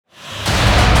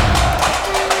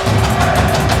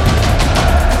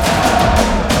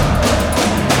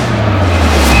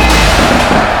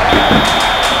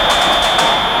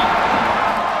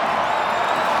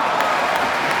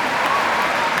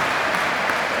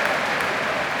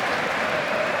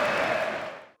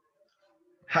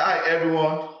Hi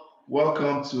everyone,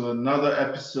 welcome to another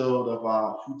episode of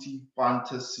our Footy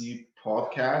Fantasy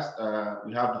podcast.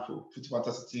 We have the Footy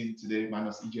Fantasy team today,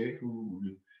 minus EJ, who will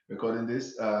be recording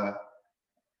this.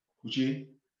 Fuchi,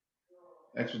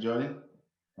 thanks for joining.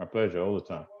 My pleasure all the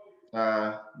time.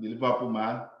 The Liverpool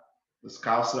man, the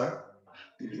Scouser,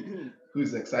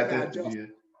 who's Yeah, excited to be just here.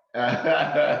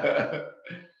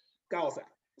 Scouser.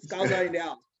 Scouser in the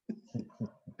house.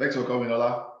 Thanks for coming,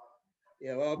 Ola.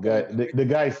 Yeah, welcome. Guy, the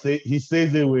guy says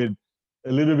it with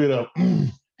a little bit of all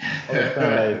the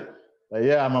time, like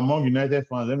yeah, I'm among United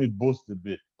fans. Let me boast a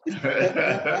bit.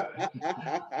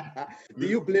 Do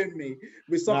you blame me?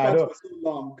 We Nah, I suffered don't. for so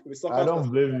long. We I suffered for don't so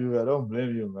blame you. I don't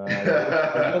blame you, man.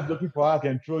 I'm just looking for how I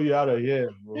can throw you out of here,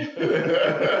 bro.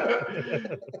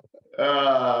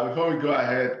 Before we go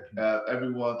ahead,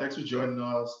 everyone, thanks for joining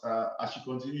us. As you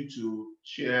continue to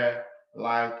share,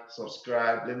 like,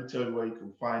 subscribe, let me tell you where you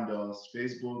can find us.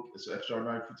 Facebook is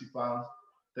Extraordinary Footy Fans.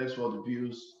 Thanks for all the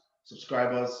views.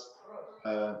 Subscribers.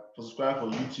 For subscribe for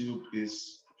YouTube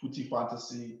is Footy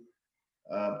Fantasy.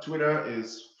 Twitter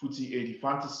is Footy80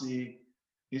 Fantasy.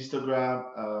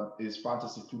 Instagram is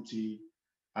Fantasy Footy.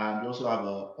 And we also have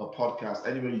a podcast.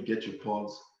 Anywhere you get your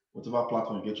pods, whatever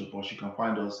platform you get your pods, you can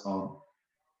find us on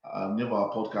name of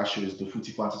our podcast show is the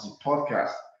Footy Fantasy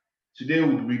Podcast. Today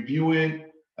we'll be reviewing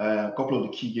a couple of the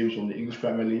key games from the English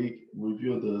Premier League. We'll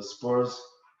review the Spurs,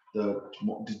 the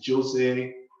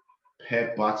Jose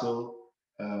Pep battle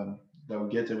that we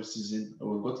get every season.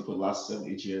 We've got it for the last 7,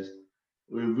 8 years.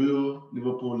 We review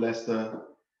Liverpool Leicester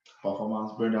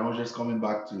performance. Brendan Rodgers coming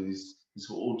back to his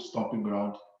old stomping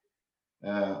ground.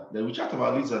 Then we chat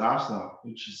about Leeds and Arsenal,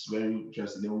 which is very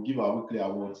interesting. Then we'll give our weekly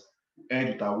awards. End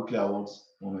with our weekly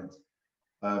awards moment.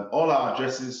 All our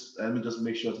addresses, let me just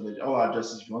make sure to let you, all our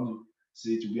addresses, if you want to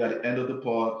see it, will be at the end of the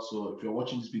pod. So if you're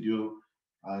watching this video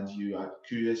and you are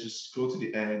curious, just scroll to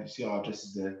the end, you see our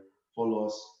addresses there. Follow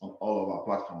us on all of our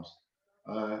platforms.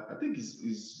 I think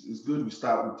it's good we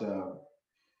start with,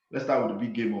 let's start with the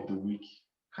big game of the week.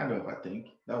 Kind of, I think.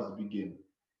 That was the big game.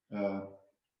 Uh,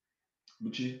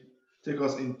 Buchi, take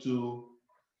us into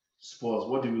Spurs.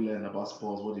 What did we learn about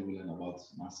Spurs? What did we learn about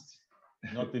Man City?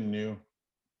 Nothing new.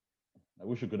 I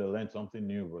wish we could have learned something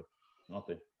new, but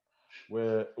nothing.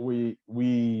 Where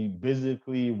we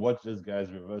basically watch this guy's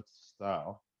reverse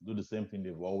style, do the same thing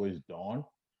they've always done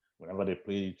whenever they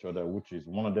play each other, which is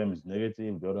one of them is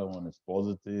negative, the other one is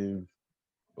positive,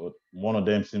 but one of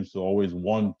them seems to always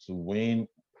want to win.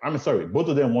 I'm sorry, both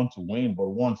of them want to win, but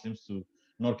one seems to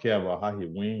not care about how he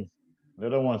wins. The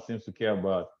other one seems to care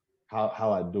about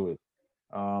how I do it.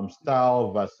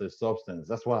 Style versus substance.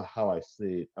 That's how I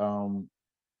see it.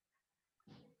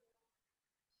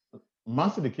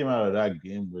 Man City came out of that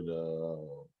game with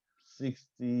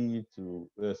 60 to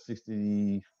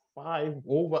 65,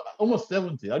 over almost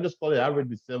 70. I just call it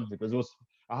average 70 because it was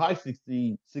a high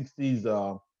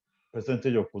 60s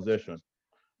percentage of possession.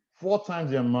 4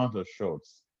 times the amount of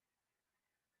shots.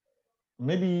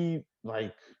 Maybe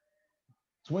like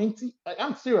 20.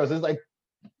 I'm serious. It's like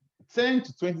 10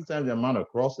 to 20 times the amount of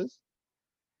crosses,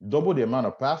 double the amount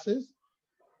of passes.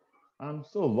 I'm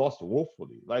still lost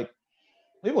woefully. Like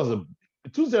it was a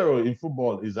 2-0 in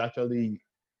football is actually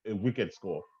a wicked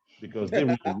score because they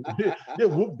really they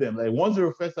whooped them like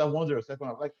 1-0 first half, 1-0 second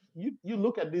half. Like you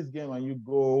look at this game and you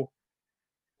go,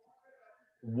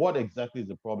 what exactly is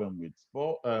the problem with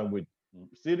with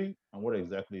City, and what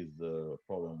exactly is the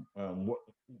problem?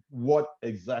 What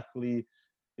exactly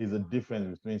is the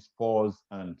difference between Spurs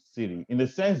and City? In the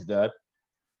sense that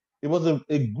it was a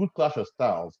good clash of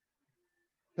styles.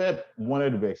 Pep wanted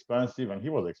to be expansive, and he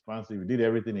was expansive. He did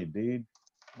everything he did.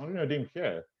 Mourinho didn't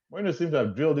care. Mourinho seems to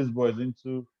have drilled these boys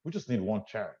into, we just need one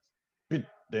chance. Beat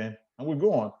them, and we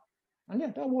go on. And yeah,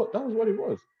 that was what it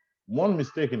was. One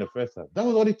mistake in the first half. That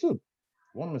was all it took.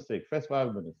 One mistake. First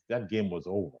 5 minutes, that game was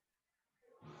over.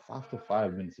 After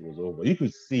 5 minutes, it was over. You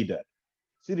could see that.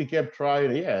 City kept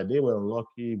trying. Yeah, they were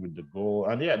unlucky with the goal.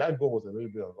 And yeah, that goal was a little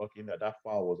bit unlucky in that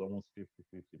foul was almost 50-50,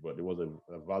 but it was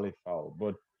a valid foul.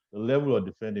 But the level of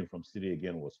defending from City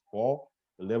again was poor.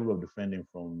 The level of defending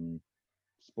from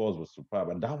Spurs was superb.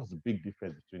 And that was the big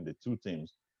difference between the two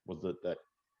teams, was that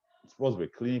Spurs were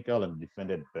clinical and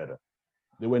defended better.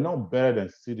 They were not better than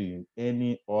City in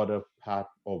any other part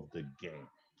of the game.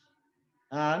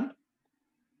 And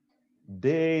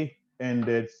they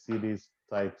ended City's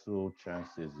title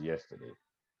chances yesterday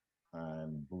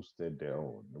and boosted their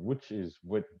own, which is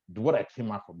what I came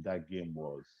out from that game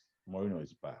was Mourinho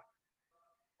is back.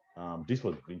 This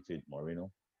was vintage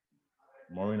Mourinho.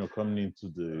 Mourinho coming into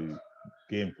the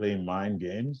game playing mind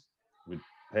games with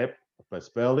Pep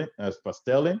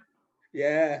Pastelli,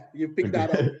 Yeah, you picked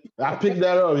that up. I picked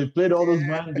that up. He played all those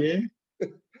man games,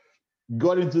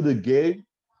 got into the game,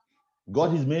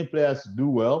 got his main players to do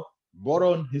well, brought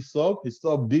on his sub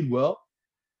did well,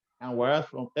 and whereas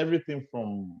from everything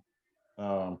from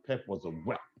Pep was a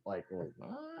wet, like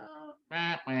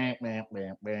that's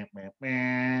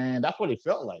what it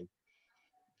felt like.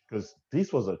 Because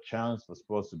this was a chance for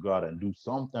Spurs to go out and do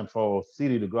something, for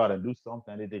City to go out and do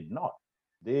something. They did not.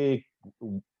 They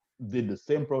did the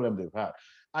same problem they've had.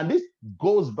 And this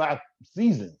goes back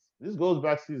seasons. This goes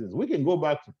back seasons. We can go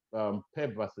back to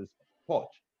Pep versus Poch.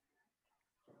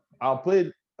 I'll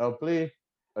play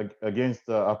against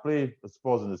I play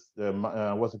Spurs in this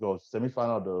what's it called,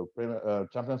 semi-final of the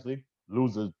Champions League,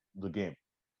 lose the game.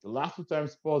 The last two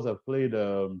times Spurs have played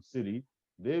City,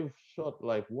 they've shot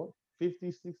like what,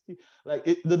 50, 60. Like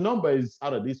the number is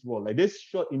out of this world. Like they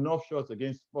shot enough shots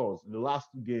against Spurs in the last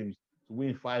two games to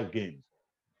win 5 games,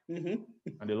 Mhm.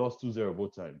 and they lost 2-0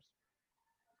 both times.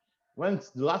 When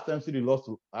the last time City lost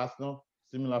to Arsenal,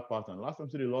 similar pattern. Last time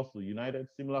City lost to United,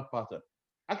 similar pattern.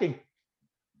 I can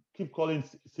keep calling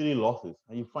City losses,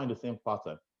 and you find the same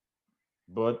pattern.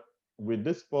 But with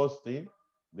this Spurs team,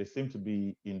 they seem to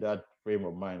be in that frame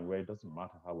of mind where it doesn't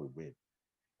matter how we win,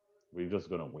 we're just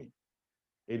gonna win.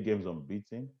 8 games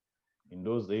unbeaten. In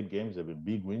those 8 games, there have been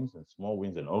big wins and small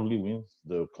wins and ugly wins.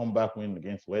 The comeback win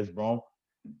against West Brom,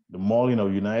 the mauling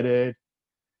of United,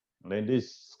 and then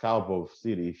this scalp of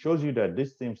City shows you that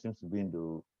this team seems to be in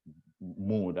the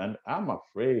mood. And I'm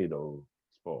afraid of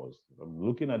Spurs. I'm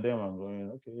looking at them, I'm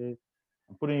going, okay,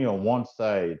 I'm putting you on one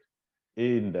side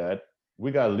in that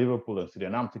we got Liverpool and City,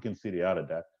 and I'm taking City out of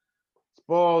that.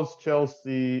 Spurs,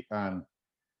 Chelsea, and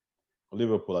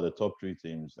Liverpool are the top 3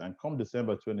 teams. And come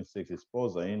December 26th, if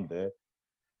Spurs are in there,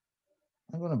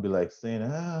 I'm gonna be like saying,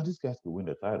 these guys could win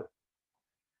the title.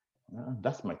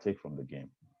 That's my take from the game.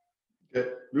 Okay,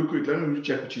 real quick, let me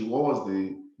check with you. What was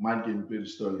the mind game you played with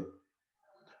Sterling?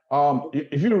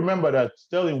 If you remember that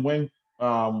Sterling went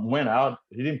out,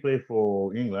 he didn't play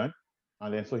for England,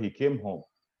 and then so he came home.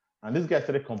 And this guy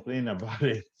started complaining about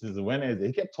it since Wednesday.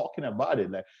 He kept talking about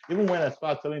it. Like even when I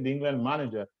started telling the England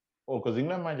manager, oh, because the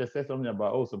England manager said something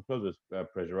about, oh, some players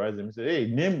pressurizing him. He said, hey,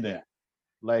 name them.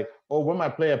 Like, oh, when my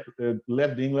player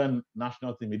left the England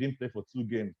national team, he didn't play for 2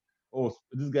 games. Oh,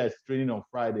 this guy is training on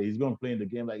Friday. He's going to play in the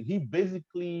game. Like he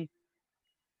basically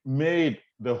made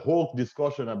the whole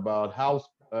discussion about how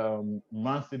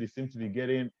Man City seems to be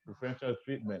getting preferential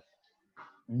treatment.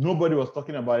 Nobody was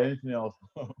talking about anything else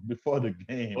before the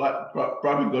game.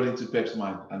 Probably got into Pep's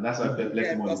mind, and that's why Pep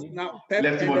Yeah, because now Pep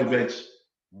left him on the ended up, bench.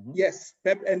 yes,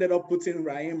 Pep ended up putting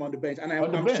Raheem on the bench, and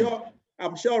On the I'm bench.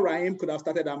 sure Raheem could have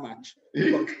started that match.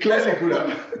 Clearly could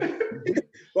have.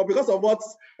 But because of what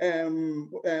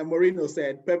Mourinho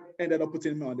said, Pep ended up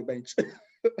putting him on the bench.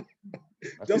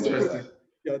 Just to Interesting.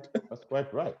 That's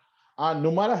quite right. And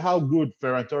no matter how good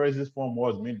Ferran Torres' form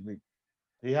was midweek,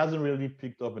 he hasn't really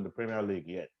picked up in the Premier League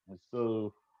yet. And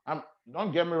so,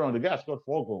 don't get me wrong, the guy scored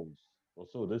 4 goals or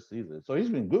so this season. So he's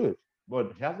been good,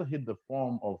 but he hasn't hit the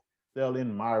form of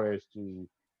Sterling, Mahrez to,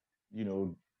 you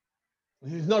know,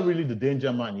 he's not really the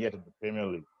danger man yet in the Premier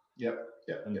League. Yep.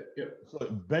 So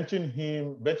benching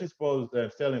Spurs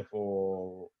Sterling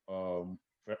for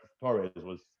Torres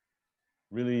was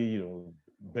really,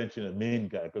 benching a main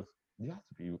guy, because you have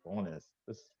to be honest.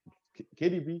 This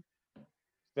KDB,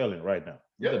 Sterling right now.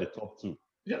 These are the top 2.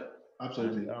 Yeah,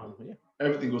 absolutely. Yeah.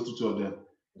 Everything goes to 2 of them.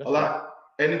 That's Ola, right.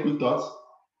 any quick thoughts?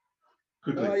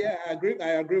 Quickly. Oh yeah, I agree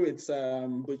with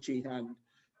Bucci, and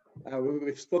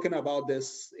we've spoken about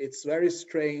this. It's very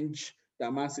strange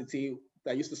that Man City,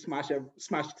 that used to smash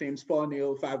teams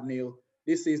 4-0, 5-0.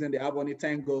 This season they have only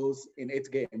 10 goals in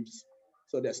 8 games,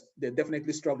 so they're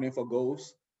definitely struggling for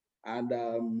goals, and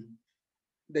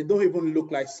they don't even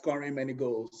look like scoring many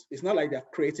goals. It's not like they're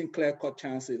creating clear-cut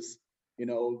chances.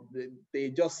 They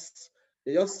just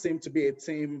seem to be a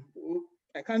team who,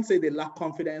 I can't say they lack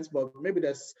confidence, but maybe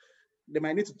they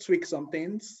might need to tweak some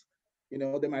things.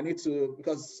 They might need to,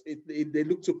 because they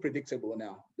look too predictable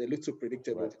now. They look too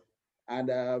predictable. Right.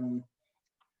 And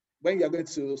when you're going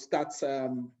to start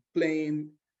playing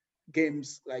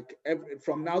games like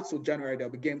from now to January,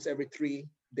 there'll be games every 3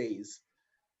 days.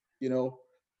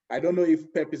 I don't know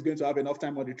if Pep is going to have enough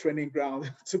time on the training ground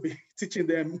to be teaching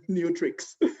them new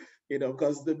tricks,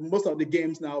 because most of the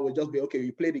games now will just be, okay,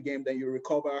 you play the game, then you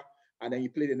recover, and then you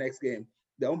play the next game.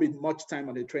 There won't be much time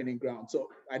on the training ground. So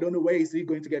I don't know where is he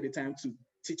going to get the time to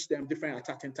teach them different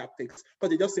attacking tactics,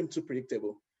 because they just seem too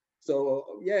predictable. So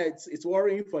yeah, it's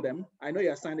worrying for them. I know he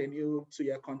has signed a new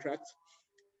 2-year contract,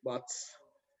 but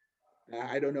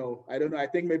I don't know. I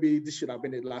think maybe this should have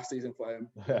been the last season for him.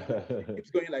 If it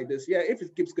keeps going like this, yeah. If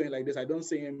it keeps going like this, I don't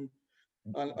see him.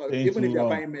 Staying Even too if you're long.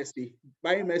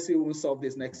 buying Messi won't solve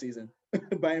this next season.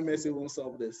 Buying Messi won't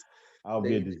solve this. I'll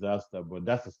be a disaster, but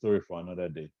that's a story for another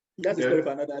day. That's a story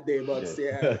for another day. But Yes.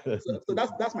 yeah, so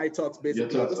that's my thoughts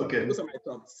basically. Your thoughts, Those are my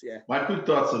thoughts. Yeah. My quick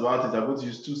thoughts about it. I'm going to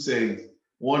use two sayings.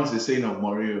 One is the saying of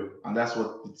Mourinho, and that's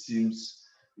what it seems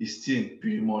his team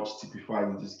pretty much typified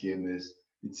in this game is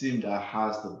the team that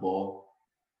has the ball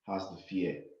has the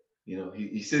fear. You know,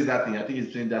 he says that thing. I think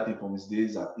he's saying that thing from his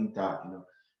days at Inter. You know,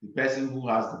 the person who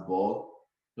has the ball,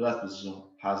 who has position,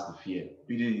 has the fear.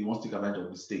 Really, he wants to take advantage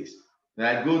of mistakes. Then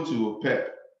I go to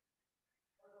Pep,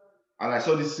 and I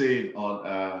saw this saying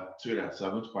on Twitter, so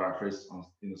I'm going to paraphrase on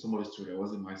somebody's Twitter. It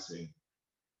wasn't my saying.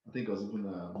 I think it was even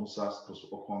Musa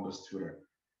Okwonga's Twitter.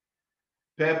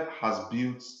 Pep has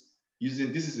built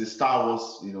using this is a Star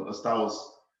Wars, a Star Wars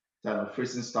type of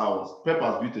phrasing Star Wars. Pep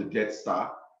has built a Death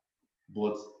Star,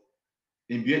 but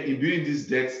in building this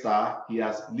Death Star, he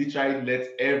has literally let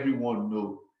everyone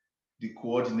know the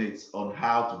coordinates on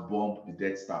how to bomb the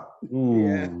Death Star.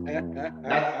 Yeah.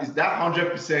 That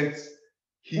 100%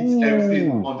 hits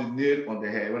everything on the nail on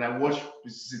the head. When I watch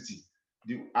City,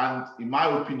 and in my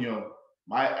opinion,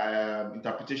 my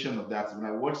interpretation of that, when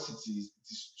I watch City, it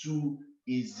is too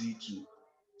easy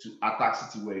to attack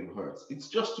City where it hurts. It's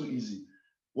just too easy.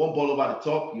 One ball over the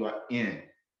top, you are in.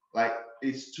 Like,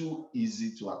 it's too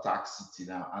easy to attack City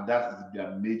now, and that is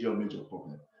their major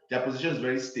problem. Their position is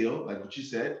very stale, like what you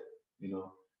said.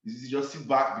 You just sit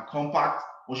back, be compact.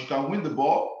 Once you can win the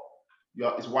ball,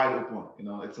 it's wide open.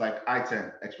 It's like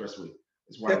I-10 expressway.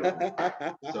 It's wide open.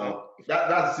 So that's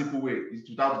the simple way. It's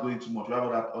without going too much. We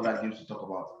have other games to talk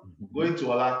about. Going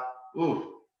to Ola,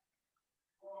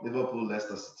 Liverpool,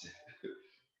 Leicester City.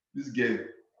 This game.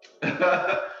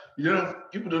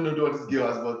 People don't know what this game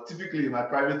was, but typically in my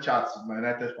private chats with my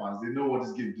United fans, they know what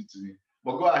this game did to me.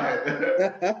 But go ahead.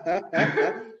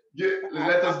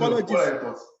 Let us know. What are your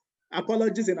thoughts?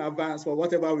 Apologies in advance for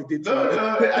whatever we did to you. you.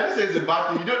 No, I just say it's a bad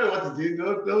thing. You don't know what to do.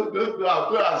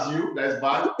 Don't assume that's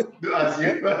bad. Don't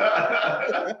assume.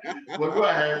 But go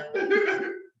ahead.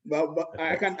 But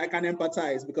I can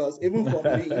empathize because even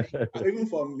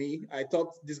for me, I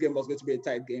thought this game was going to be a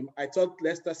tight game. I thought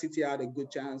Leicester City had a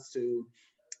good chance to,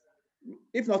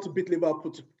 if not to beat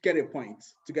Liverpool, to get a point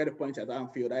at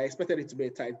Anfield. I expected it to be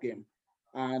a tight game,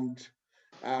 and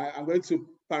I'm going to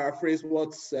paraphrase what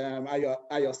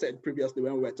Ayo said previously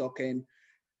when we were talking.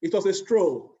 It was a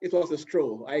stroll.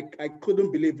 I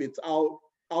couldn't believe it how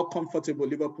comfortable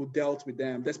Liverpool dealt with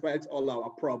them despite all our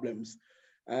problems.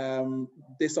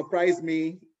 They surprised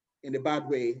me in a bad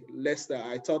way. Leicester,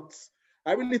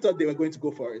 I really thought they were going to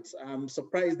go for it. I'm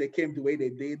surprised they came the way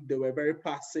they did. They were very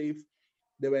passive.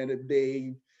 They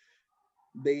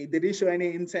didn't show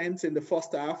any intent in the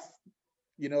first half.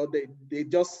 They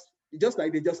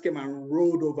just came and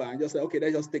rolled over and just said, okay,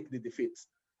 let's just take the defeat.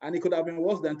 And it could have been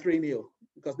worse than 3-0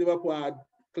 because Liverpool had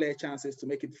clear chances to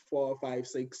make it 4, 5,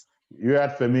 6. You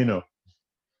had Firmino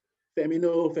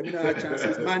had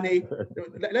chances. Mane,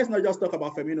 let's not just talk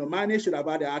about Firmino. Mane should have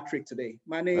had a hat-trick today.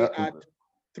 Mane had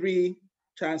 3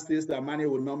 chances that Mane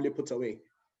would normally put away.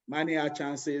 Mane had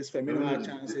chances, Firmino had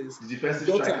chances. The defensive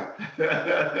striker.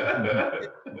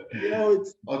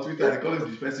 On Twitter, they call him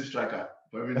defensive striker.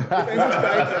 Defensive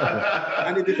striker.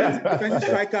 And the defensive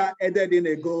striker headed in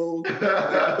a goal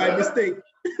by mistake.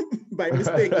 By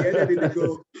mistake, he headed in a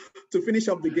goal to finish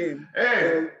up the game.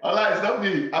 Hey, Allah, it's not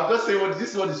me. I'm just saying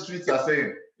this is what the streets are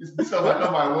saying. These are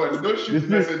not my words. Don't shoot the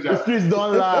messenger. The streets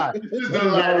don't lie. The streets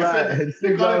don't lie.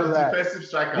 They call him the defensive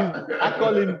striker.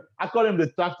 I call him the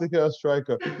tactical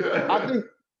striker.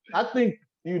 I think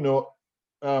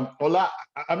Ola,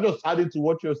 I'm just adding to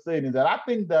what you're saying is that I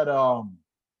think that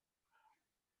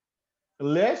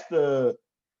Leicester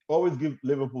always give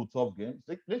Liverpool tough games.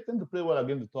 They tend to play well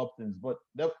against the top teams, but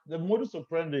the modus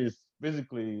operandi is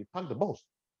basically pack the balls.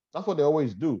 That's what they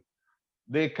always do.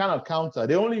 They kind of counter.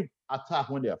 They only attack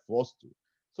when they are forced to.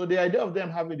 So the idea of them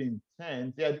having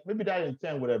intent, maybe that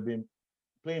intent would have been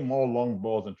playing more long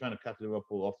balls and trying to catch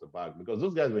Liverpool off the back because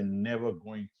those guys were never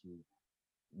going to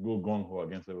go gung-ho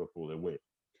against Liverpool away.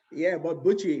 Yeah, but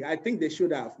Bucci, I think they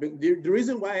should have. The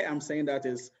reason why I'm saying that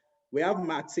is we have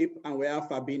Matip and we have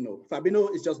Fabinho.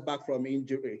 Fabinho is just back from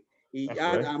injury. He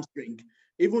had hamstring.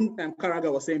 Even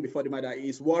Carragher was saying before the match that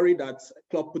he's worried that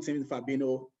Klopp puts him in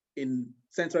Fabinho in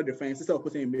central defense instead of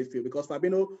putting him in midfield because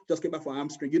Fabinho just came back from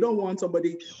hamstring. You don't want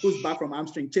somebody who's back from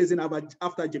hamstring chasing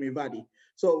after Jamie Vardy.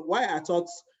 So why I thought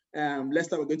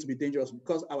Leicester were going to be dangerous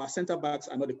because our centre backs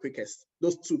are not the quickest.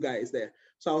 Those 2 guys there.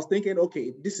 So I was thinking,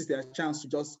 okay, this is their chance to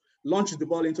just launch the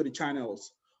ball into the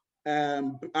channels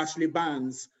Ashley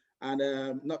Barnes and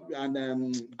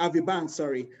Avi Barnes,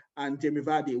 and Jamie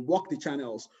Vardy walk the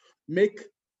channels, make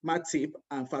Matip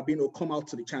and Fabinho come out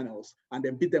to the channels and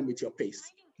then beat them with your pace.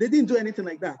 They didn't do anything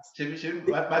like that.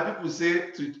 My people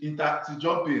say to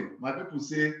jump in. My people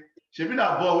say, Shebi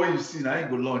that ball where you see now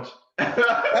ain't go launch.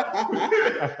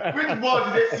 Which ball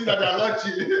did they see that they're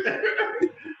launching?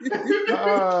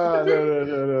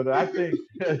 No. I think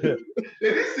they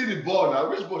didn't see the ball now.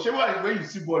 Which ball? Shebi when you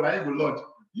see ball now ain't go launch.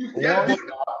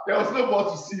 There was no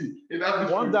ball to see.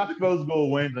 Once that first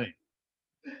goal went in,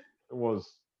 it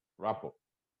was Rappo.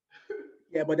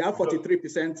 Yeah, but they had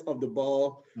 43% of the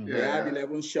ball. Yeah. They had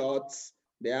 11 shots.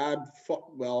 They had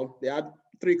they had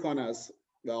 3 corners.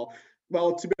 Well,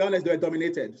 to be honest, they were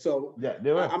dominated. So yeah,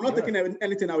 they were. I'm not taking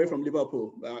anything away from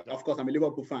Liverpool. Of course, I'm a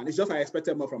Liverpool fan. It's just I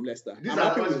expected more from Leicester. This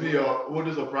has always been your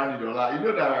modus operandi, Ola. You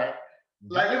know that, right?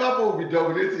 Like Liverpool will be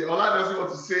dominating. Ola doesn't want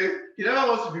to say. He never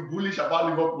wants to be bullish about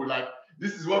Liverpool. Like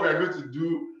this is what we are going to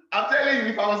do. I'm telling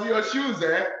you, if I was in your shoes,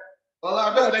 Ola,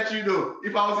 I'm just let you know.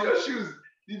 If I was in your shoes,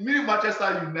 the minute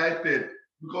Manchester United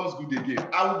becomes good again,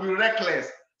 I will be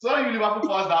reckless. Some of you Liverpool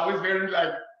fans are always very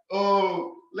like,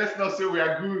 oh, let's not say we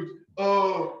are good.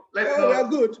 Oh, we are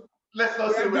good. Let's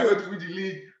not say we are going to win the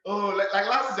league. Oh, like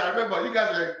last season, I remember you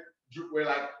guys were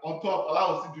like on top.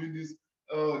 Allah was still doing this.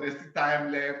 Oh, there's still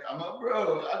time left. I'm like,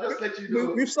 bro, I'll just let you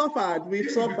know. We've suffered. You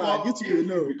two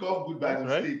know. We become good by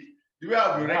mistake. The way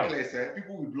I'll be reckless,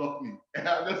 people will block me.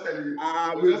 I'm just telling you.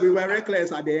 We were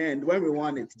reckless at the end when we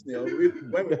won it. When we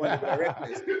won it, we were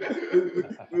reckless.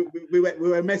 we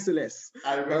were merciless.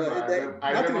 I remember that.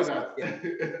 I remember that.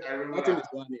 Nothing is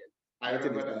won yet. I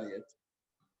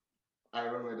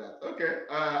remember that. Okay.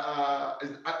 Are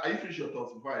you finished your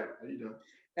thoughts? Are you done?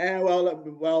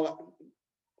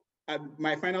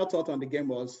 My final thought on the game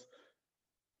was,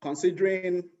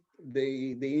 considering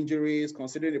the injuries,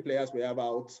 considering the players we have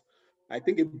out, I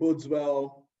think it bodes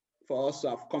well for us to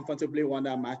have comfortably won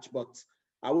that match. But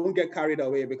I won't get carried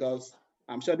away because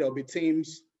I'm sure there'll be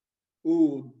teams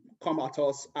who come at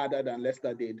us harder than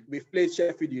Leicester did. We've played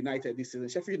Sheffield United this season.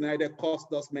 Sheffield United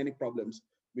cost us many problems.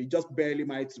 We just barely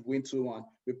managed to win 2-1.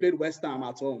 We played West Ham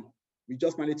at home. We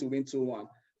just managed to win 2-1.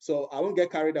 So I won't get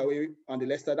carried away on the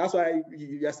Leicester. That's why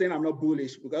you're saying I'm not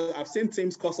bullish, because I've seen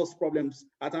teams cause us problems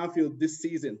at Anfield this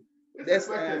season.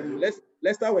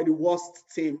 Leicester were the worst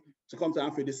team to come to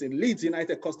Anfield this season. Leeds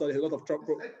United cost us a lot of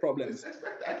problems.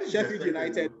 Sheffield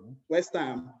United, West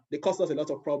Ham, they cost us a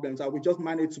lot of problems, and we just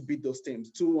managed to beat those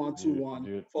teams 2-1,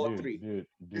 2-1, 4-3.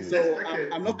 So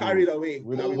I'm not carried away.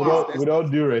 With all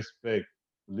due respect,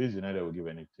 Leeds United will give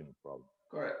any team a problem.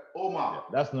 Correct. Omar.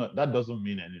 Yeah, that doesn't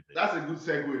mean anything. That's a good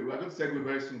segue. We're going to segue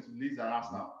very soon to Leeds and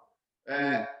Arsenal.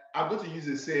 I'm going to use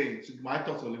a saying to my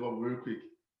thoughts on Liverpool very quick.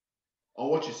 On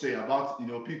what you say about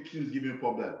teams giving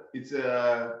problem. It's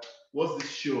what's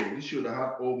this show? This show that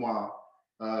had Omar.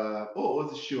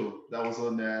 What's the show that was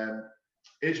on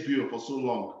HBO for so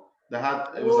long? That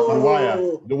had it was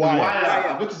about The Wire.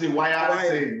 I'm going to say Wire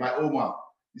saying by Omar.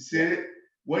 He said,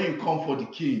 when you come for the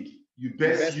king, you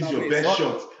best use your best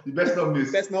shot. You best not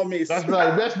miss. Best not miss. That's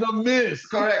right. Best not miss.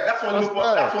 Correct. That's what Liverpool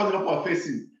are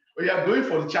facing. When you are going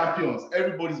for the champions,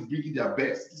 everybody's bringing their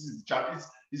best. This is the champions.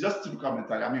 It's just typical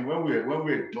mentality. I mean, when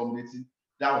we're dominating,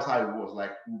 that was how it was.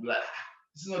 Like we'll be like,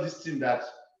 this is not this team that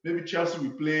maybe Chelsea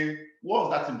will play. What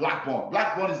was that team? Blackburn.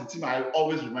 Blackburn is the team I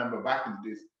always remember back in the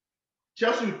days.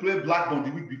 Chelsea will play Blackburn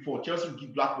the week before. Chelsea will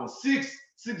give Blackburn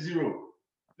 6-0.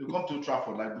 They'll come to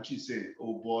Trafford, like Bucci said,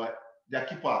 oh boy, their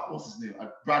keeper, what's his name?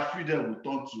 Brad Friedel will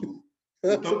turn to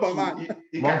Superman.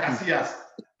 Iker Casillas.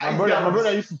 My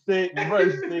brother used to say,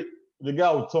 the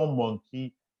guy would turn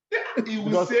monkey. He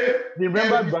will say, he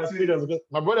remembered Brad Friedel because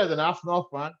my brother is an Arsenal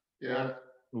fan. Yeah.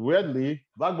 Weirdly,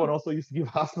 Blackburn also used to give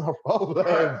Arsenal problems.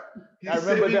 Right. I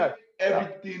remember that.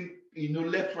 Everything,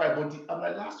 left, right, but I'm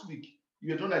like, last week,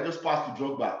 you were told I just passed to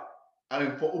Drogba.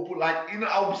 And for Oppo,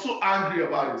 I'll be so angry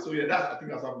about it. So yeah, I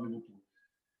think that's happened Liverpool.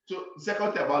 So the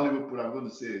second thing about Liverpool I'm going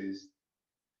to say is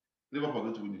Liverpool are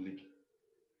going to win the league.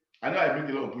 I know I make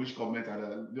a lot of bullish comments and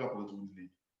Liverpool are going to win the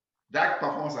league. That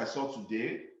performance I saw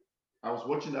today, I was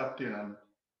watching that thing and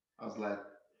I was like,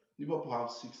 Liverpool have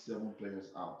 6-7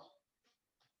 players out.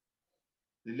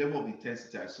 The level of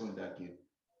intensity I saw in that game.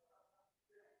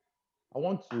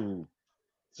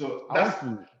 So that's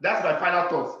my final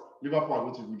thoughts. Liverpool are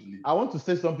going to win the league. I want to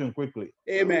say something quickly.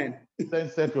 Amen.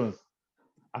 10 seconds.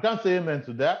 I can't say amen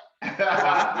to that.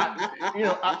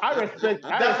 I respect.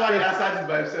 That's why he answered it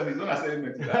by himself. He's not saying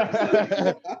amen to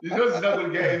that. He knows he's not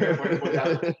going to get amen for anybody. I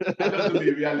just to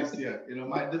be realistic here.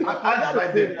 My point is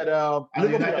right there.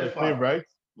 Liverpool are the favorite,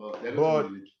 but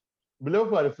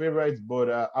Liverpool are the favorites, but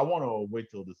I want to wait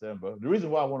till December. The reason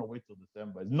why I want to wait till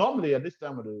December is normally at this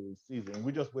time of the season,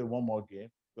 we just play one more game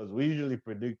because we usually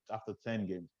predict after 10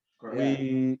 games. Correct.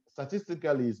 We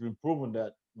statistically, it's been proven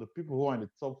that the people who are in the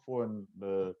top four in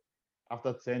the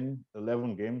after 10,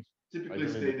 11 games Typically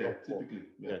stay there. Typically,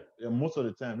 yeah, most of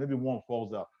the time, maybe one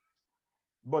falls out.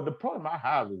 But the problem I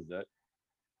have is that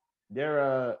there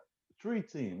are three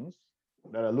teams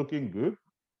that are looking good,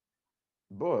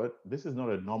 but this is not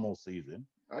a normal season.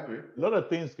 I agree. A lot of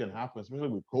things can happen, especially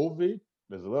with COVID.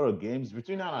 There's a lot of games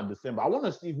between now and December. I want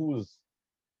to see who's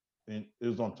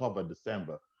on top of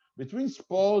December. Between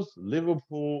Spurs,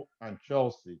 Liverpool, and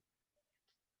Chelsea,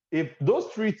 if those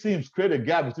three teams create a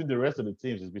gap between the rest of the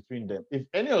teams, it's between them. If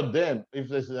any of them, if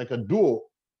there's like a duo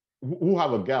who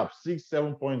have a gap, 6,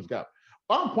 7 points gap,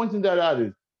 what I'm pointing that out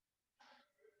is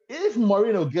if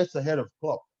Mourinho gets ahead of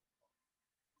Klopp,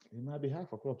 it might be hard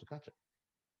for Klopp to catch it.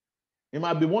 It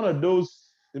might be one of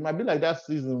those. It might be like that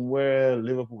season where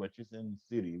Liverpool were chasing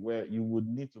City, where you would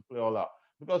need to play all out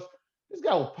because this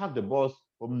guy will pack the balls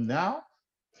from now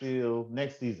till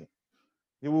next season.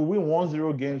 He will win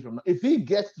 1-0 games from now. If he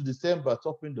gets to December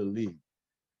topping the league,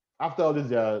 after all this,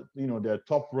 their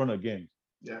top runner games.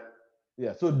 Yeah.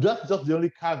 Yeah. So that's just the only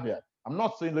caveat. I'm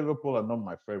not saying Liverpool are not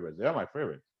my favorites. They are my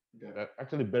favorites. Yeah. They're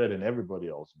actually better than everybody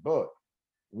else. But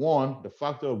one, the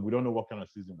factor of we don't know what kind of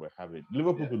season we're having.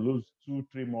 Liverpool could lose 2,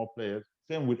 3 more players.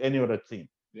 Same with any other team.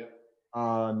 Yeah.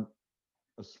 And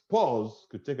Spurs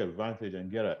could take advantage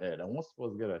and get ahead. And once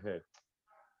Spurs get ahead,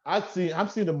 I'm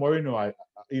seeing the Mourinho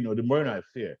the Mourinho I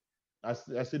fear. I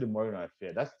see the Mourinho I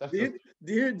fear. That's do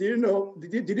you know?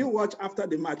 Did you watch after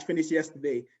the match finished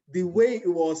yesterday? The way it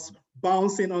was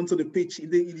bouncing onto the pitch,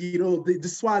 the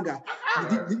swagger.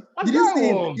 Did you see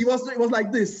him? It was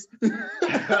like this.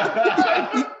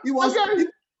 He was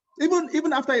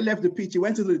even after he left the pitch, he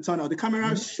went into the tunnel. The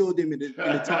camera showed him in the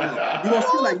tunnel. He was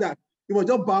still like that. He was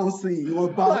just bouncing. He was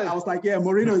bouncing. I was like, yeah,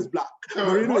 Mourinho is black.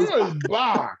 Mourinho is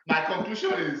black. My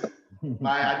conclusion is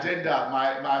my agenda,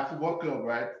 my football club,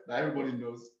 right? That everybody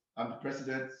knows. I'm the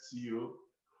president, CEO,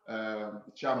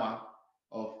 chairman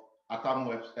of Atam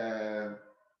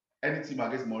any team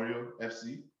against Mourinho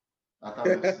FC.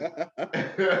 Atam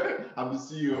FC. I'm the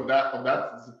CEO of that.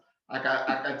 I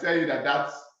can tell you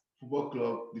that football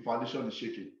club, the foundation is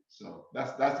shaking. So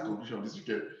that's the conclusion of this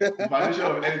weekend. The foundation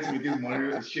of any team against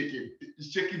Mourinho is shaking. It's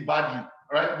shaking badly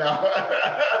right now.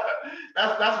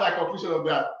 that's my conclusion of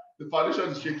that. The foundation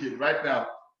is shaking right now.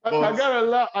 I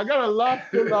gotta laugh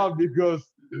so loud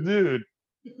because, dude,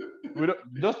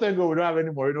 thank God we don't have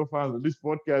any Mourinho fans on this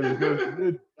podcast because,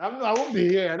 dude, I won't be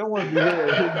here. I don't want to be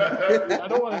here. I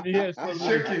don't want to be here. It's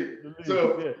shaking.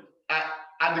 So,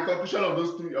 and the conclusion of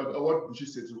those three, of what we should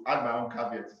say, to add my own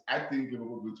caveat, is I think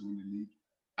Liverpool are going to win the league.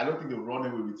 I don't think they'll run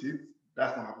away with it.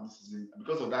 That's not happening this season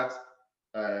because of that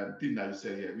thing that you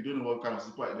said here. We don't know what kind of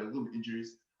support. There's going to be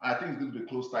injuries. And I think it's going to be a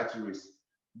close title race.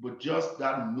 But just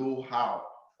that know-how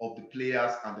of the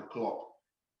players and the club,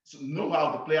 so know-how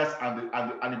of the players and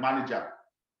the manager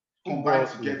combined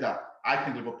together, I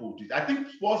think Liverpool did. I think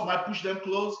Spurs might push them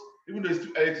close, even though it's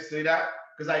too early to say that.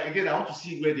 Because I want to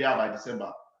see where they are by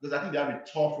December. Because I think they have a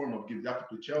tough run of games. They have to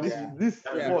play Chelsea. This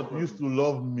sport used to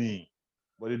love me,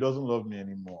 but it doesn't love me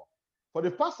anymore. For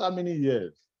the past how many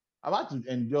years, I've had to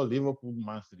endure Liverpool,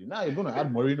 Man City. Now you're going to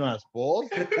add Mourinho and Spurs?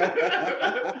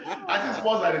 I think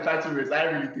Spurs are the title race. I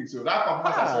really think so. That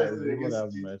performance I saw yesterday against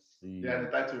City, they are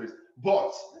the title race.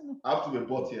 But I have to be a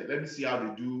but here. Let me see how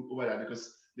they do over there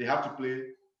because they have to play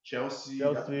Chelsea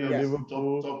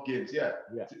Liverpool, top games. Yeah.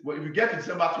 But if you get to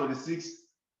December 26th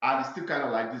and it's still kind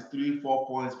of like this 3-4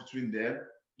 points between them,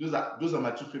 those are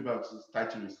my two favorite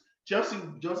title race. Chelsea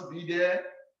will just be there,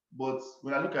 but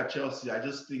when I look at Chelsea, I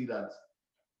just think that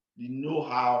the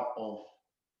know-how of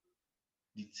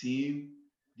the team,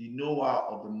 the know-how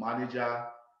of the manager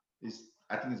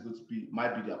I think it's going to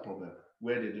might be their problem,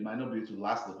 where they might not be able to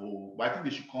last the whole. But I think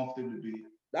they should comfortably be.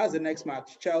 That's the next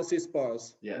match, Chelsea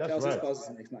Spurs. Yeah, that's Chelsea right. Spurs is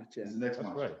the next match. Yeah. It's the next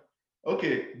match. Right.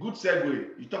 Okay, good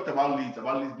segue. You talked about Leeds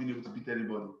being able to beat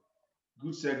anybody.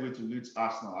 Good segue to Leeds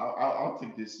Arsenal. I'll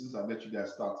take this since I let you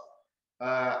guys start.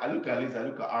 I look at Leeds, I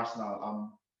look at Arsenal.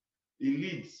 In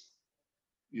Leeds,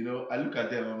 I look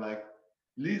at them, I'm like,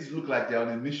 Leeds look like they're on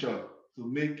a mission to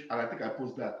make, and I think I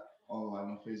post that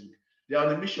on Facebook. They're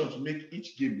on a mission to make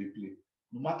each game they play,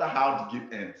 no matter how the game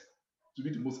ends, to be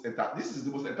the most this is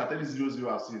the most entertaining 0-0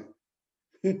 I've seen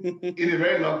in a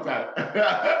very long time.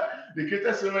 They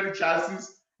created so many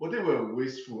chances, but they were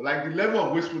wasteful. Like the level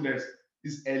of wastefulness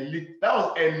is elite. That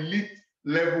was elite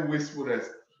level wastefulness.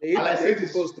 They hit the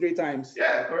post 3 times.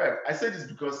 Yeah, correct. I say this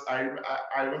because I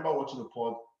remember watching a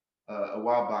pod a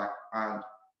while back, and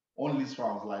on Leeds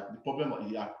fans, like the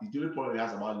only problem he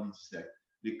has about Leeds is that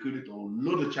they created a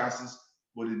load of chances,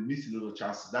 but they missed a load of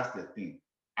chances. That's their thing.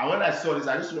 And when I saw this,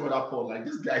 I just remember that Paul, like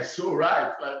this guy is so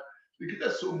right. Like they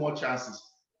created so much chances.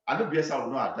 I know BSR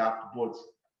will not adapt, but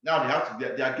now they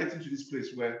are getting to this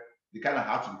place where they kind of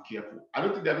have to be careful. I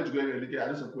don't think they're going to get relegated. I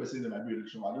know some people are saying they might be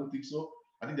relegated. I don't think so.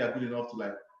 I think they're good enough to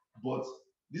like, but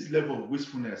this level of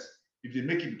wastefulness, if they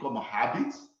make it become a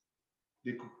habit,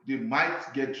 they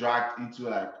might get dragged into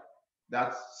like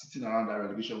that sitting around that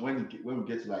relegation when we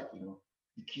get to like the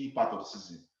key part of the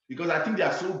season. Because I think they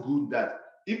are so good that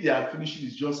if their finishing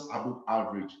is just above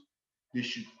average, they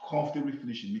should comfortably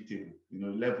finish in mid-table.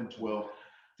 11, 12,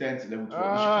 10th, 11,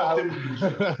 12. They should comfortably finish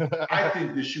there. I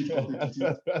think they should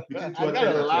comfortably between 12, I gotta 10,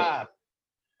 and 12. laugh.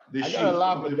 They I should gotta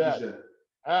laugh at comfortably finish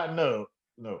that. there.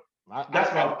 No.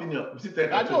 That's my opinion.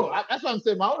 I know. That's what I'm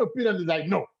saying. My own opinion is like,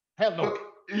 no. Hell no.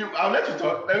 Okay, I'll let you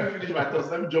talk. Let me finish my thoughts.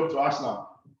 Let me jump to Arsenal.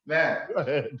 Man, Go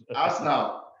ahead.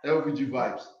 Arsenal, LVG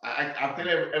vibes. I'm telling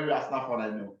every Arsenal fan I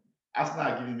know, Arsenal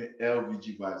are giving me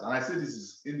LVG vibes. And I say this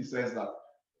is in the sense that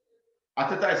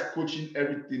Arteta is coaching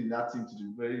everything in that team to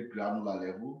the very granular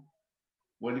level.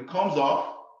 When it comes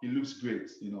off, it looks great.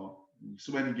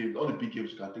 So many games, all the big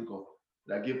games you can think of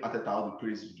that gave Arteta all the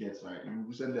praise he gets, right? He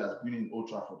recently has been in Old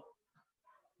Trafford.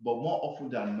 But more often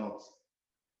than not,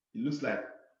 it looks like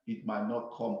it might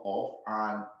not come off,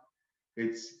 and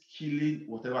it's killing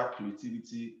whatever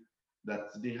creativity that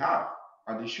they have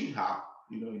and they should have.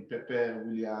 In Pepe,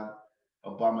 Willian,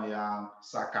 Aubameyang,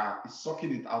 Saka, it's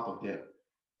sucking it out of them,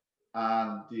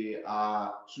 and they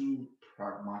are too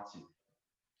pragmatic,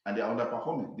 and they are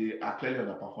underperforming. They are clearly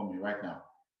underperforming right now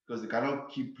because they cannot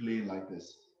keep playing like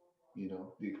this.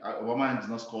 Aubameyang has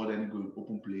not scored any goal in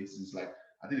open play since like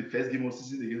I think the first game of the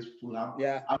season against Fulham.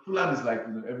 Yeah. And Fulham is like,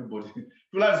 everybody.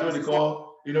 Fulham is what they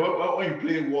call, when you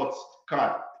play what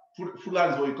card,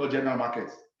 Fulham is what you call general market.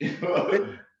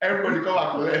 Everybody come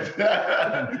and collect.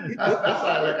 that's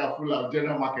why I like a Fulham,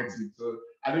 general marketing. So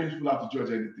I don't use Fulham to judge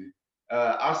anything.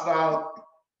 Arsenal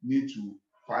need to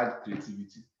find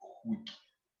creativity quick.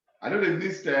 I know they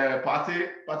missed Partey.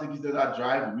 Partey gives them that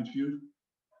drive in midfield,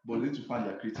 but they need to find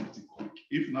their creativity quick.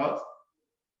 If not,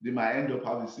 they might end up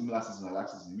having a similar season as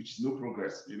last season, which is no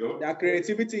progress, Their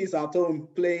creativity is at home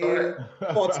playing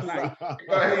Fortnite.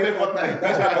 Playing Fortnite.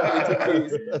 That's what their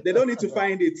creativity is. They don't need to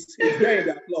find it. It's there in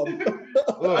their club.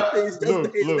 It's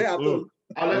there at home.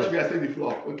 I'll let you guys take the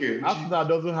floor. Okay. Arsenal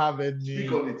doesn't have any.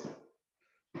 Speak on it.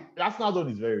 Arsenal zone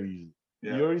is very easy.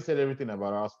 Yeah. You already said everything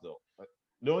about Arsenal.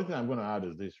 The only thing I'm going to add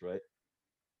is this, right?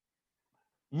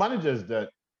 Managers that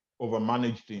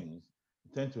overmanage teams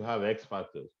tend to have X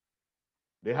factors.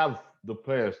 They have the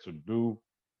players to do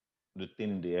the thing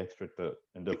in the extra third,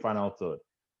 in the final third.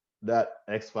 That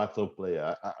X factor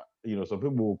player, some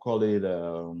people will call it,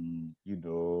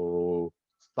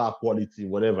 star quality,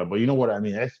 whatever. But you know what I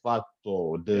mean? X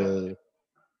factor.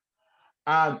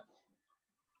 And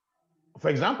for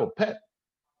example, Pep,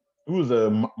 who's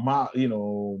a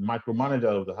micromanager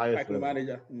of the highest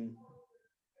level.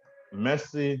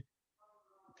 Messi,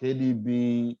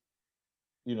 KDB,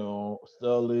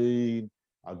 Sterling,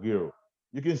 Aguero.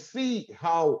 You can see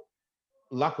how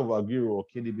lack of Aguero or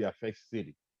KDB affects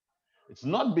City. It's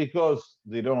not because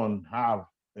they don't have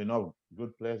enough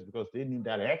good players, because they need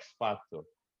that X factor,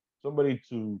 somebody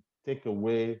to take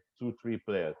away 2-3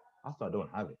 players. Arsenal don't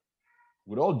have it.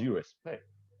 With all due respect,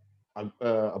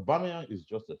 Aubameyang is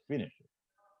just a finisher.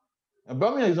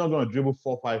 Aubameyang is not going to dribble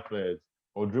 4-5 players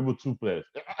or dribble 2 players.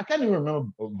 I can't even remember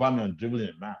Aubameyang dribbling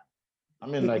a man. I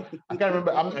mean, like, I can't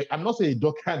remember. I'm not saying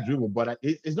he can't dribble, but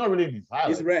it's not really in his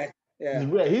highlight. It's rare. Yeah. He's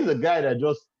rare. He's a guy that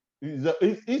just,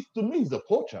 to me, he's a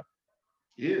poacher.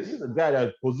 He's a guy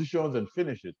that positions and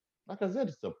finishes. Like I said,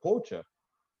 it's a poacher.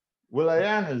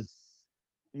 Willian has,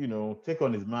 take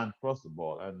on his man, cross the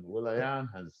ball, and Willian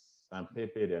and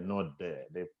Pepe, they're not there.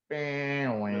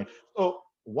 So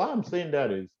why I'm saying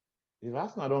that is, if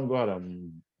Arsenal don't go out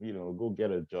and, go get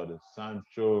a Jordan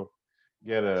Sancho,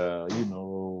 get a,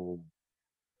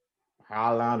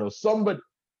 Haaland or somebody,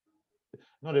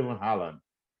 not even Haaland,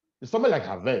 somebody like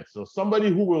Havertz or somebody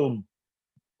who will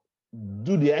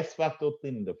do the X factor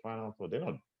thing in the final four. They're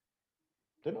not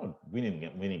winning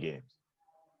games,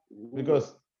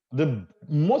 because the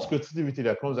most creativity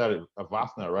that comes out of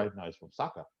Arsenal right now is from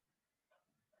Saka.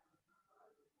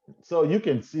 So you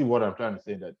can see what I'm trying to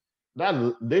say, that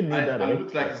they need that. It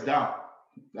looks like it's down.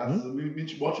 That's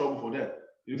much more trouble for them.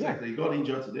 It looks like they got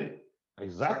injured today.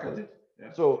 Exactly.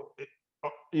 Yeah. So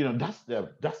that's their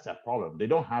problem. They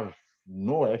don't have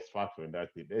no X factor in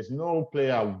that team. There's no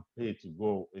player I would pay to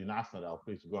go in Arsenal that I'll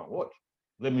pay to go and watch.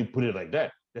 Let me put it like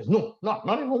that. There's not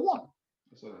even one.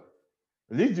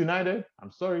 Leeds United,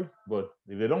 I'm sorry, but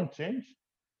if they don't change,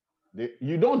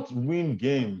 you don't win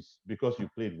games because you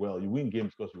played well. You win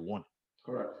games because you won.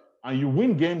 Correct. And you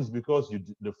win games because you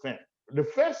defend. The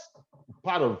first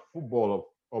part of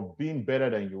football of being better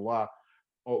than you are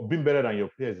or being better than your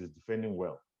peers is defending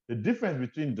well. The difference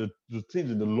between the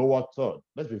teams in the lower third,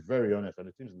 let's be very honest, and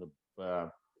the teams in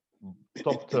the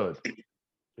top third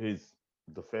is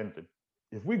defending.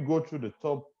 If we go through the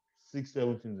top 6,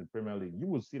 7 teams in Premier League, you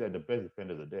will see that the best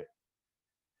defenders are there.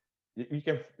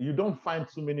 You don't find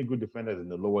too many good defenders in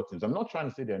the lower teams. I'm not trying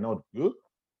to say they're not good,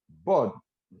 but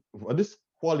for this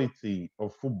quality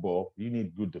of football, you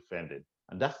need good defending,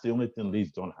 and that's the only thing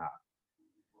Leeds don't have.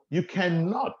 You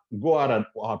cannot go out and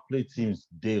play teams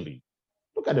daily.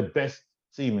 Look at the best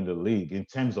team in the league in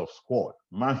terms of squad,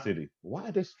 Man City. Why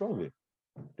are they struggling?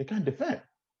 They can't defend.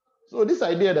 So this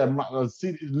idea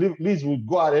that Leeds will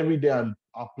go out every day and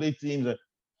play teams,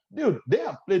 dude, they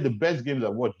have played the best games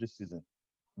I've watched this season.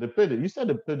 You said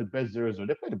they played the best 0-0.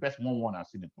 They played the best 1-1 I've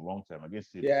seen in a long time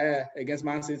against City. Yeah, against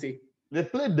Man City. They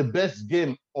played the best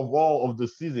game of all of the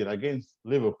season against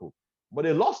Liverpool, but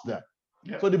they lost that.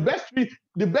 Yeah. So the best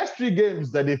three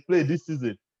games that they played this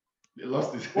season, they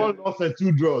lost it. 1 loss and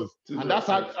 2 draws. And that's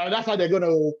how they're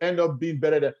gonna end up being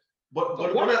better than. But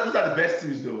those are the best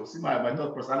teams though. See my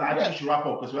thought process. I think we should wrap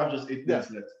up because we have just 8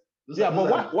 minutes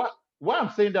left. Why I'm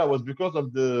saying that was because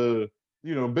of the,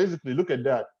 basically look at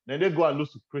that. Then they go and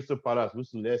lose to Crystal Palace, lose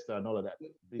to Leicester and all of that.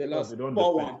 They lost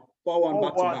 4-1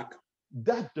 back to back.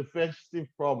 That defensive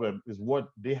problem is what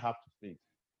they have to fix,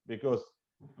 because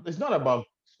it's not about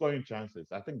scoring chances.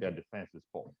 I think their defense is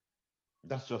poor.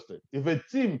 That's just it. If a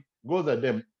team goes at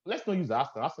them, let's not use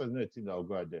Arsenal. Arsenal is not a team that will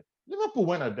go at them. Liverpool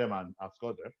went at them and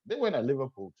scored them. They went at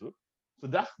Liverpool too. So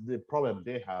that's the problem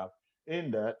they have,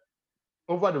 in that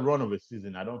over the run of a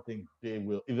season, I don't think they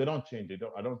will. If they don't change,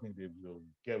 I don't think they will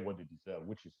get what they deserve,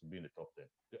 which is to be in the top 10.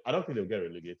 I don't think they'll get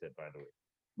relegated, by the way.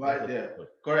 But yeah,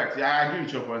 correct. Yeah, I agree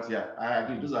with your points. Yeah, I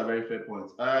agree. Those are very fair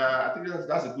points. I think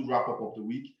that's a good wrap up of the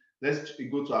week. Let's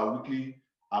go to our weekly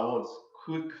awards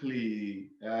quickly.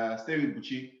 Stay with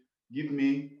Buchi. Give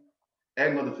me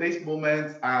egg on the face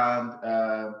moment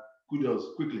and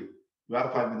kudos quickly. We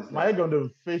have 5 minutes left. My egg on the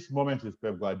face moment is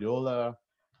Pep Guardiola.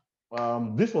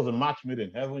 This was a match made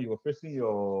in heaven. You were facing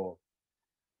your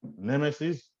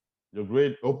nemesis, your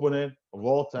great opponent of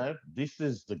all time. This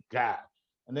is the guy.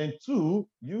 And then 2,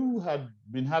 you had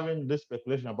been having this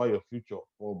speculation about your future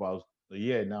for about a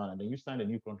year now, and then you signed a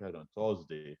new contract on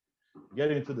Thursday.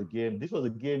 Get into the game. This was a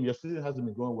game, your season hasn't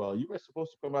been going well. You were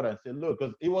supposed to come out and say, look,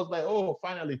 because it was like, oh,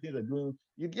 finally things are doing.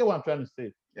 You get what I'm trying to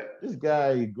say. Yeah. This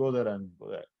guy goes there and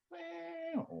goes there.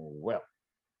 Oh, well.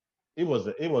 It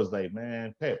was like,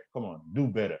 man, Pep, come on, do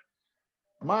better.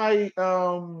 My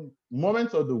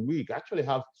moments of the week, I actually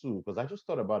have 2, because I just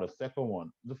thought about a second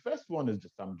one. The first one is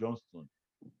just Sam Johnston.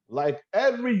 Like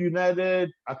every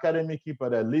United academy keeper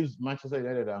that leaves Manchester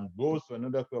United and goes to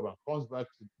another club and comes back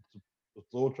to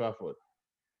Old Trafford,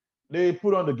 they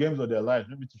put on the games of their lives,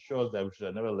 maybe to show us that we should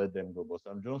have never let them go. But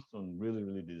Sam Johnston really,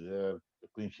 really deserved a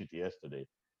clean sheet yesterday.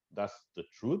 That's the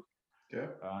truth. Yeah.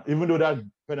 Even though that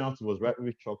penalty was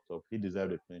rightly chalked up, he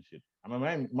deserved a clean sheet. I'm a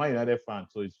Man United fan,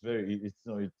 so it's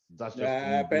that's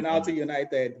just penalty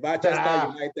United,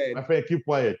 Manchester United. My friend, keep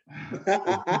quiet.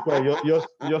 Keep quiet.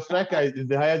 Your striker is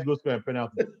the highest goal scorer in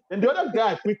penalty. And the other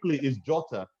guy quickly is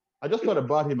Jota. I just thought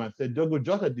about him and said, Diogo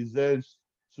Jota deserves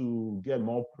to get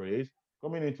more praise.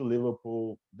 Coming into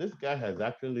Liverpool, this guy has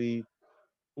actually.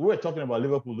 We were talking about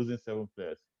Liverpool losing 7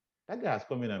 players. That guy has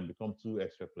come in and become 2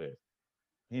 extra players.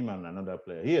 Him and another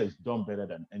player. He has done better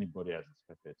than anybody has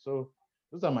expected. So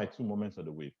those are my 2 moments of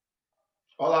the week.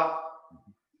 Ola.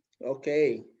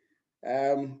 Okay.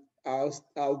 I'll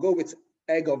go with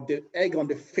egg on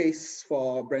the face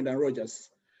for Brendan Rodgers.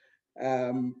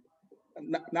 Now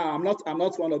I'm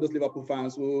not one of those Liverpool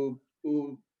fans who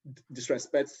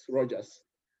disrespects Rodgers.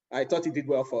 I thought he did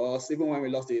well for us, even when we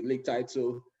lost the league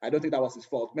title. I don't think that was his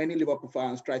fault. Many Liverpool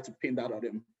fans tried to pin that on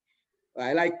him.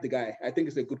 I like the guy. I think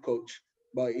he's a good coach.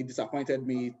 But it disappointed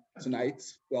me tonight.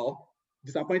 Well,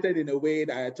 disappointed in a way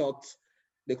that I thought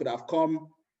they could have come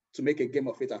to make a game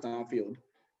of it at Anfield.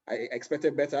 I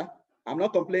expected better. I'm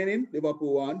not complaining.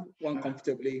 Liverpool won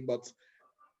comfortably, but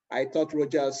I thought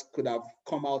Rodgers could have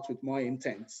come out with more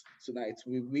intent tonight.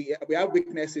 We have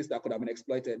weaknesses that could have been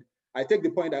exploited. I take the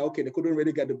point that, okay, they couldn't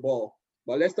really get the ball.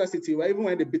 But Leicester City, even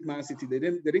when they beat Man City, they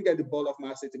didn't get the ball off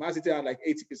Man City. Man City had like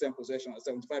 80% possession or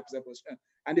 75% possession,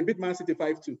 and they beat Man City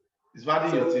 5-2. Is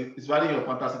Vardy your team? Is Vardy your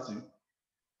fantasy team?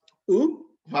 Who?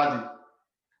 Vardy.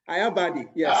 I have Vardy,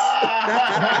 yes.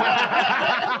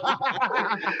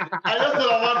 I just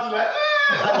thought about it like,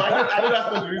 I know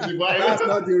that's not the reason, but That's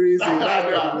not the reason. That's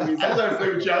not the I reason. just want to play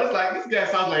with you. I was like, this guy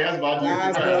sounds like he has bad news.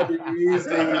 That's not the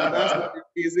reason. That's not the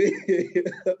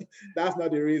reason. That's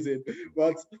not the reason.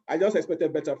 But I just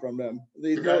expected better from them.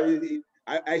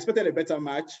 I expected a better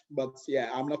match, but yeah,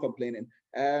 I'm not complaining.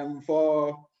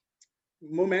 For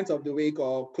moment of the week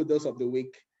or kudos of the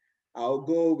week, I'll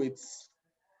go with.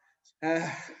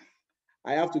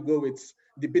 I have to go with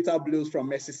the bitter blues from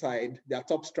Merseyside, their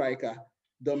top striker,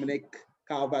 Dominic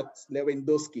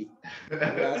Calvert-Lewandowski. He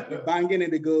has been banging in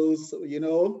the goals, you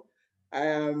know.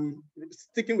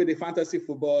 Sticking with the fantasy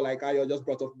football, like Ayo just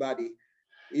brought up Buddy,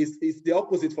 is the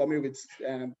opposite for me with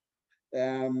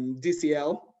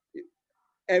DCL.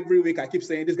 Every week I keep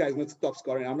saying this guy is going to stop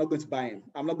scoring. I'm not going to buy him.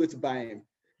 I'm not going to buy him.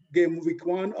 Game week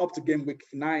 1 up to game week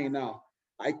 9 now.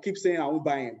 I keep saying I won't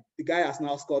buy him. The guy has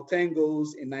now scored 10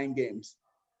 goals in 9 games,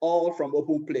 all from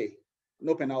open play,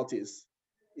 no penalties.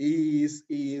 He's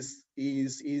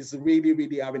really,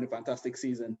 really having a fantastic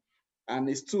season. And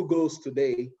his 2 goals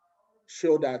today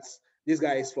show that this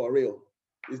guy is for real.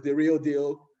 He's the real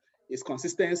deal. His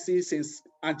consistency since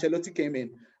Ancelotti came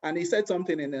in. And he said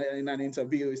something in an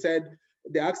interview. He said,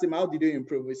 they asked him, how did you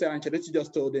improve? He said, Ancelotti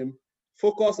just told him,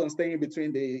 focus on staying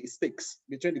between the sticks,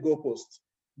 between the goalposts.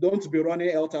 Don't be running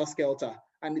helter-skelter.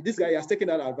 And this guy has taken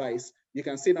that advice. You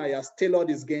can see now he has tailored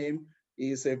his game.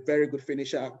 He's a very good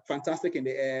finisher, fantastic in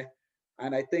the air.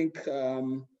 And I think I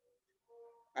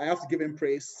have to give him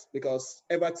praise because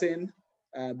Everton,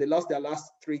 they lost their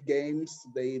last 3 games.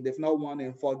 They've not won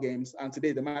in 4 games. And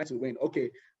today they managed to win.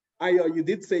 Okay. Ayo, you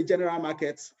did say general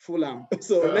market, Fulham.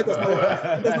 So let us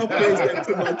not praise them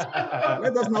too much.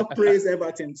 Let us not praise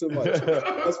Everton too much.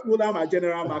 Because Fulham are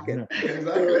general market.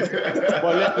 Exactly.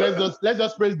 Well, let's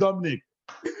just praise Dominic.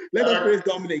 Let us praise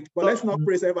Dominic, but let's not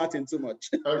praise Everton too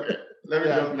much. Okay, let me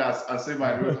jump in and say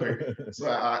mine real quick, so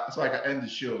I can end the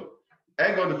show.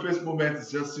 Egg on the face moment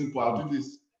is just simple. I'll do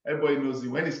this. Everybody knows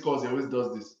him. When he scores, he always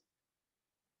does this.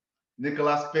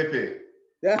 Nicolas Pepe.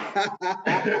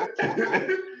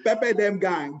 Pepe them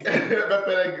gang.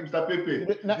 Mr. Pepe.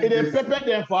 It is Pepe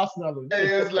them fast now.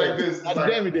 It's like this. It's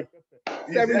like,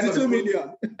 72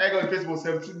 million. Egg on the face was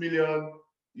 72 million.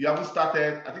 You haven't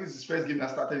started. I think it's his first game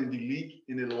that started in the league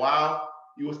in a while.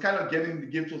 He was kind of getting the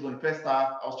game tools on the first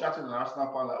half. I was chatting with an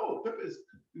Arsenal fan like, oh, Pepe is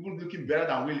even looking better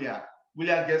than Willian.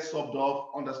 Willian gets subbed off,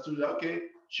 understood that, okay,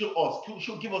 show us,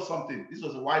 give us something. This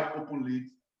was a wide open lead.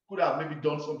 Could have maybe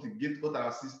done something, got an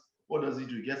assist. What does he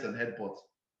do? He gets an headbutt.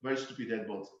 Very stupid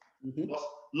headbutt. Mm-hmm.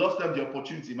 Lost them the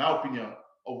opportunity, in my opinion,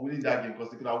 of winning that game because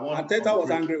they could have won. Arteta was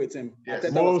angry with him. Yes.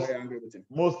 Arteta was very angry with him.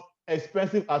 Most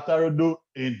expensive Atarodo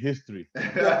in history. I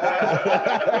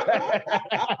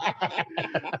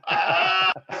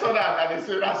saw that and they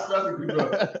said that's a good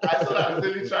one. I saw that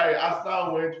they literally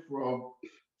Arsenal went from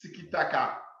tiki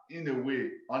taka in a way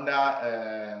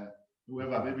under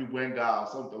whoever, maybe Wenger or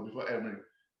something before Emery.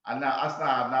 And now Arsenal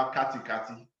are now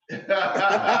Kati.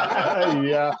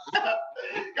 Yeah.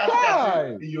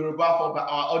 Kati in Yoruba for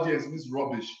our audience means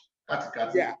rubbish.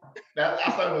 Kati. Yeah. That's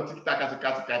Arsenal tiki taka to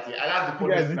Kati. And that's the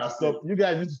funniest. You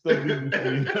guys need to stop doing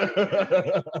this.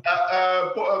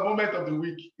 Moment of the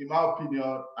week, in my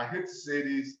opinion, I hate to say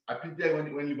this. I picked there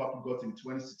when Liverpool got in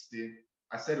 2016.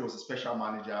 I said it was a special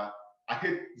manager. I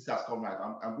hate this has come right.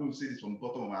 I'm going to say this from the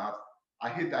bottom of my heart. I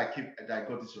hate that I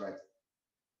got this right.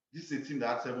 This is a team that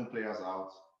had 7 players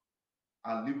out.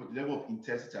 And the level of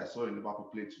intensity I saw in Liverpool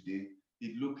play today,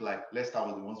 it looked like Leicester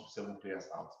was the ones with 7 players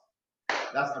out.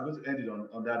 I'm going to end it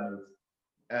on that note.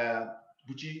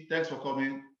 Buchi, thanks for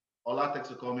coming. Ola, thanks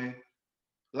for coming.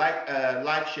 Like,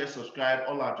 share, subscribe.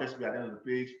 All our address will be at the end of the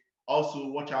page. Also,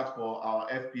 watch out for our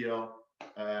FPL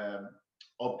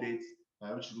updates,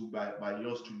 which will be by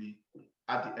yours truly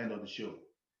at the end of the show.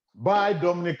 Bye,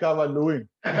 Dominic Calvert-Lewin.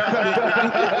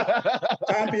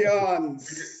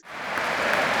 Champions.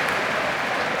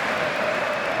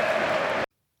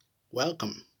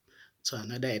 Welcome to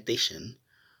another edition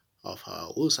of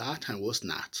our Who's Out and Who's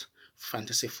Not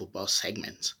fantasy football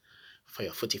segment for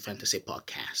your Footy Fantasy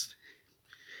podcast.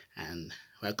 And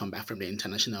welcome back from the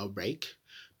international break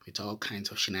with all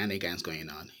kinds of shenanigans going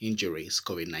on, injuries,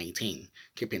 COVID-19,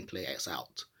 keeping players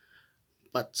out.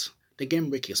 But the game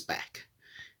week is back.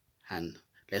 And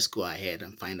let's go ahead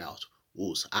and find out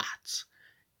who's at.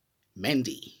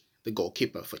 Mendy, the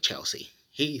goalkeeper for Chelsea.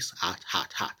 He's hot.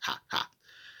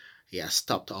 He has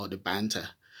stopped all the banter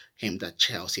aimed at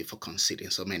Chelsea for conceding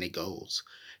so many goals.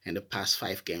 In the past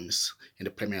 5 games in the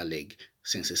Premier League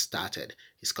since he started,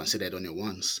 he's conceded only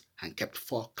once and kept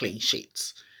 4 clean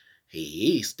sheets.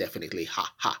 He is definitely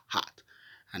hot.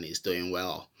 And he's doing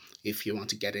well. If you want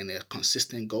to get in a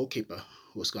consistent goalkeeper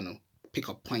who's going to pick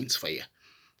up points for you,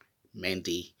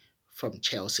 Mendy from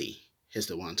Chelsea is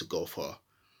the one to go for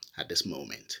at this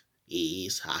moment. He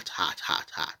is hot, hot, hot,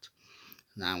 hot.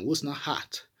 Now, who's not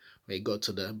hot? We go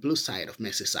to the blue side of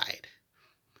Merseyside.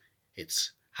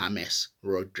 It's James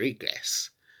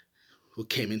Rodriguez, who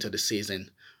came into the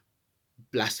season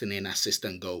blasting in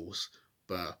assistant goals,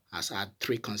 but has had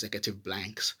 3 consecutive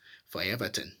blanks for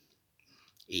Everton.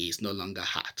 He is no longer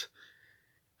hot.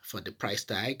 For the price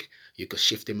tag, you could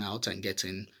shift him out and get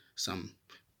in some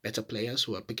better players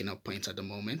who are picking up points at the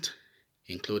moment,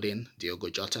 including Diogo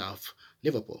Jota of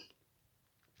Liverpool.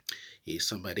 He's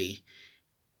somebody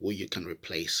who you can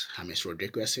replace James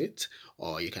Rodriguez with,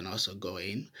 or you can also go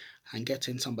in and get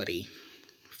in somebody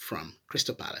from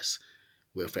Crystal Palace,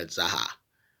 Wilfred Zaha,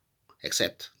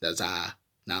 except that Zaha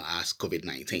now has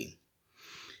COVID-19.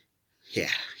 Yeah,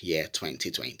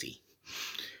 2020.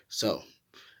 So,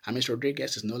 James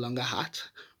Rodriguez is no longer hot,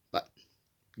 but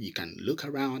you can look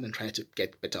around and try to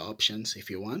get better options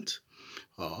if you want,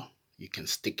 or you can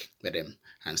stick with him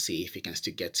and see if you can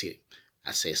still get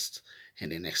assists in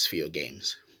the next few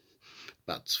games.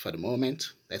 But for the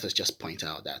moment, let us just point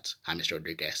out that James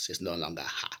Rodriguez is no longer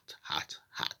hot.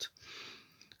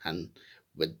 And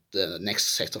with the next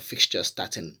set of fixtures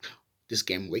starting this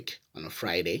game week on a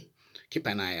Friday, keep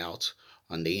an eye out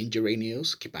on the injury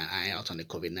news, keep an eye out on the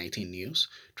COVID-19 news,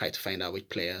 try to find out which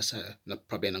players are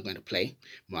probably not going to play.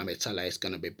 Mohamed Salah is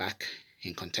going to be back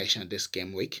in contention this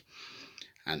game week.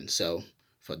 And so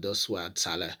for those who had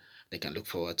Salah, they can look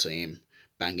forward to him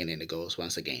banging in the goals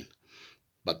once again.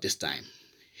 But this time,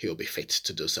 he'll be fit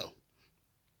to do so.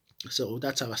 So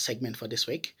that's our segment for this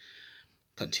week.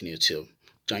 Continue to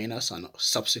join us on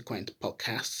subsequent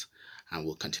podcasts, and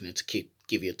we'll continue to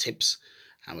give you tips,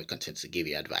 and we'll continue to give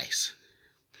you advice.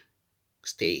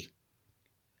 Stay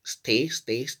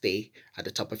at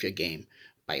the top of your game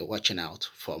by watching out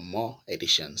for more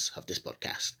editions of this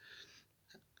podcast.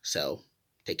 So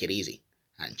take it easy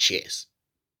and cheers.